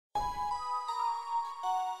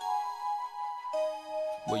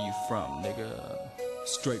Where you from, nigga?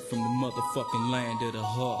 Straight from the motherfucking land of the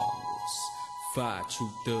hogs. 5 true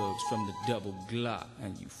thugs from the double Glock.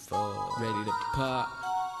 And you fuck. Ready to pop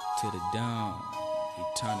to the dawn.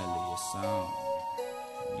 Eternally a song.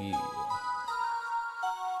 Yeah.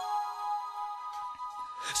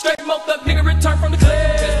 Straight moped up nigga return from the club.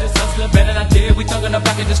 This hustler better than I did. We thuggin' up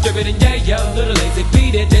back and distributing, yeah, yo. Little lazy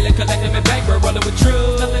beat it, daily collecting me bank, bro, rollin' with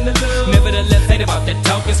truth. Nothing to lose. Nevertheless, ain't about that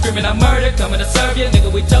talking, screaming out murder, coming to serve you, nigga.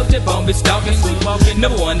 We told you, bone be stalking, sleepwalking.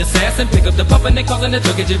 Number one assassin, pick up the pump and they causing a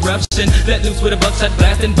drugage eruption. Let loose with a buckshot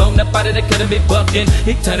blasting, bone up out of the couldn't be bucking.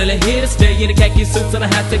 Eternally here to stay in the khaki suits and the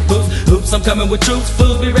high-tech boots. Hoops, I'm coming with troops,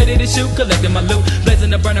 fools be ready to shoot, collecting my loot, blazing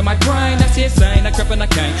the burning my brain. That's insane, I crap and I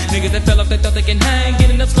can't. Niggas that fell off, they thought they can hang,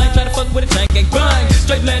 getting up slain, try to fuck with a chain gang grind.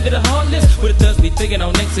 Straight land to the heartless, with the thugs be thinking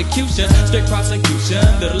on execution. Straight prosecution,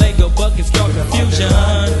 little Lego bucket, start confusion.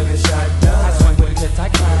 I swing with a clip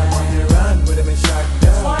tight climb. Run with him and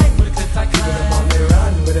shotgun. Swing with a clip tight climb.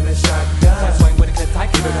 Run with him and shotgun. I swing with a clip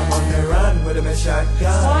tight climb. Run with him and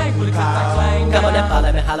shotgun. Swing with a clip tight climb. Come on and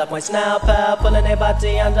follow me, holla points now, pal. Pulling their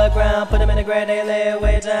body underground, put them in the grave, they lay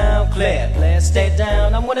way down. Clear, stay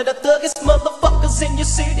down. I'm one of the thuggest motherfuckers in your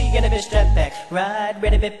city. And a bitch strap back, ride,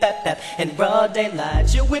 ready to be pep pep. In broad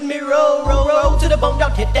daylight, you with me, roll, roll, roll to the bone,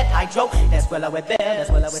 don't hit that hydro. That's where I would bear, that's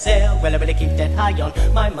where I would sail. Well, I really keep that high on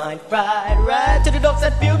my mind. Ride to the dogs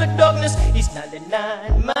that feel the darkness. East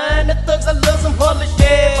 99, mind the thugs, I love some holy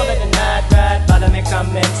shit. Follow the night ride, follow me,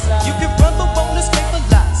 come inside. You can run the won't escape a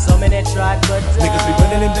lot. So many try, but niggas be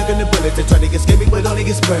running and ducking the bullets. They try to escape me, but only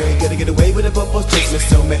get sprayed. Gotta get away with the bubbles, chase me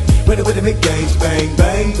so mad. Ready with the big gangs, bang,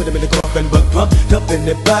 bang. Put them in the coffin, buck pump, dump in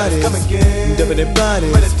their bodies. Come again, dump in their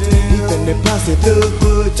bodies. Deep in their posse, look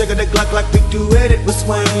good. Check out the Glock like we do it with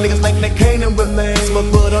swing. Niggas like they can't remain. Smoke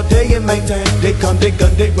bud all day and maintain. They come, they gun,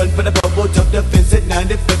 they run for the bubble, jump the fence at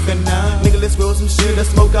 95th and 9. Nigga, let's roll some shit. Let's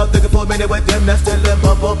smoke out, looking for a minute with them. That's still a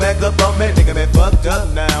bubble back up on me. Nigga, man, fucked up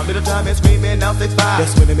now. Little time and screaming, now 6'5".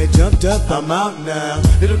 That's when they jumped up, I'm out now.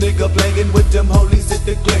 Little nigga playing with them holies at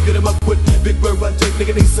the click. Get him up with big bird run, take.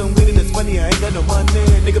 Nigga need some weed and it's money, I ain't got no money.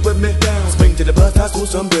 Nigga put me down. Spring to the bus, I school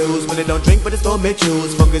some bills. When they don't drink, but it's for me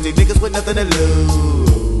choose. Fuckin' these niggas with nothing to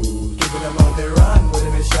lose. Keeping them on their run with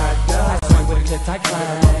him and shotgun. I swing with a clip tight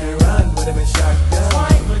climb. On their run with him and shotgun.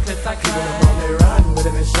 Swing with a clip tight climb. Keeping them on their run with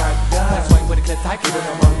him and shotgun. I swing with a clip tight climb. Keeping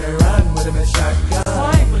them on their run with him and shotgun.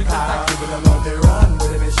 Swing with a clip tight climb. Keeping them on their run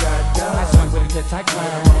with him and shotgun. I swing with a clip tight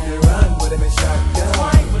climb. On their run with him and shotgun.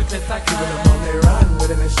 Swing with a clip tight climb. Keeping them on their run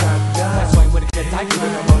with him and shotgun. I swing with a clip tight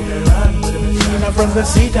climb. On their run with him and shotgun. From the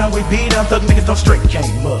seat down, we beat up thug niggas, don't straight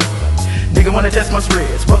came up. Nigga wanna test my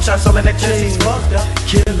spreads, buck shots all in that chest, he's fucked up.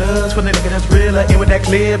 Killers, when the nigga that's realer, in with that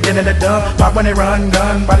clip, then in the dump. Pop when they run,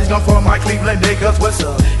 gun, bodies gon' form my Cleveland niggas, what's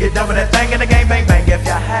up? Get down for that thing in the game, bang bang, if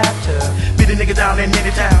y'all have to. Beat a nigga down in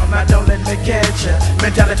any town, now don't let me catch ya.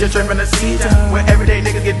 Mentality straight from the seat down, where everyday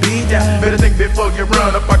niggas get beat down. Better think before you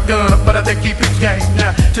run up a gun, but I think keep his game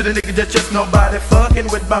now. To the nigga that's just nobody fucking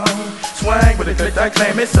with bone. Swang with a clip, I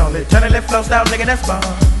claim it's only. Turn the left flow style, nigga, that's bone.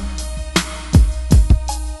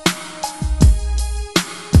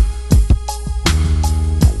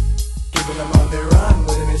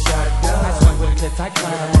 Tight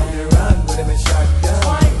climb. On their run with him and shotgun.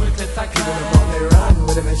 Swing with a clip tight climb. On their run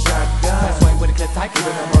with him and shotgun. I swing with a clip tight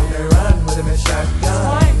climb. On their run with him and shotgun.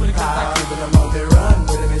 Swing with a clip tight climb. Keeping them on their run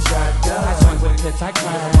with him and shotgun. I swing with a clip tight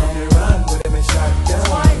climb. On their run with him and shotgun.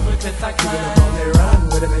 Swing with a clip tight climb. On their run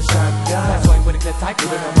with him and shotgun. I swing with a clip tight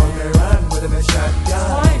climb. On their run with him and shotgun.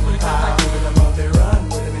 Swing with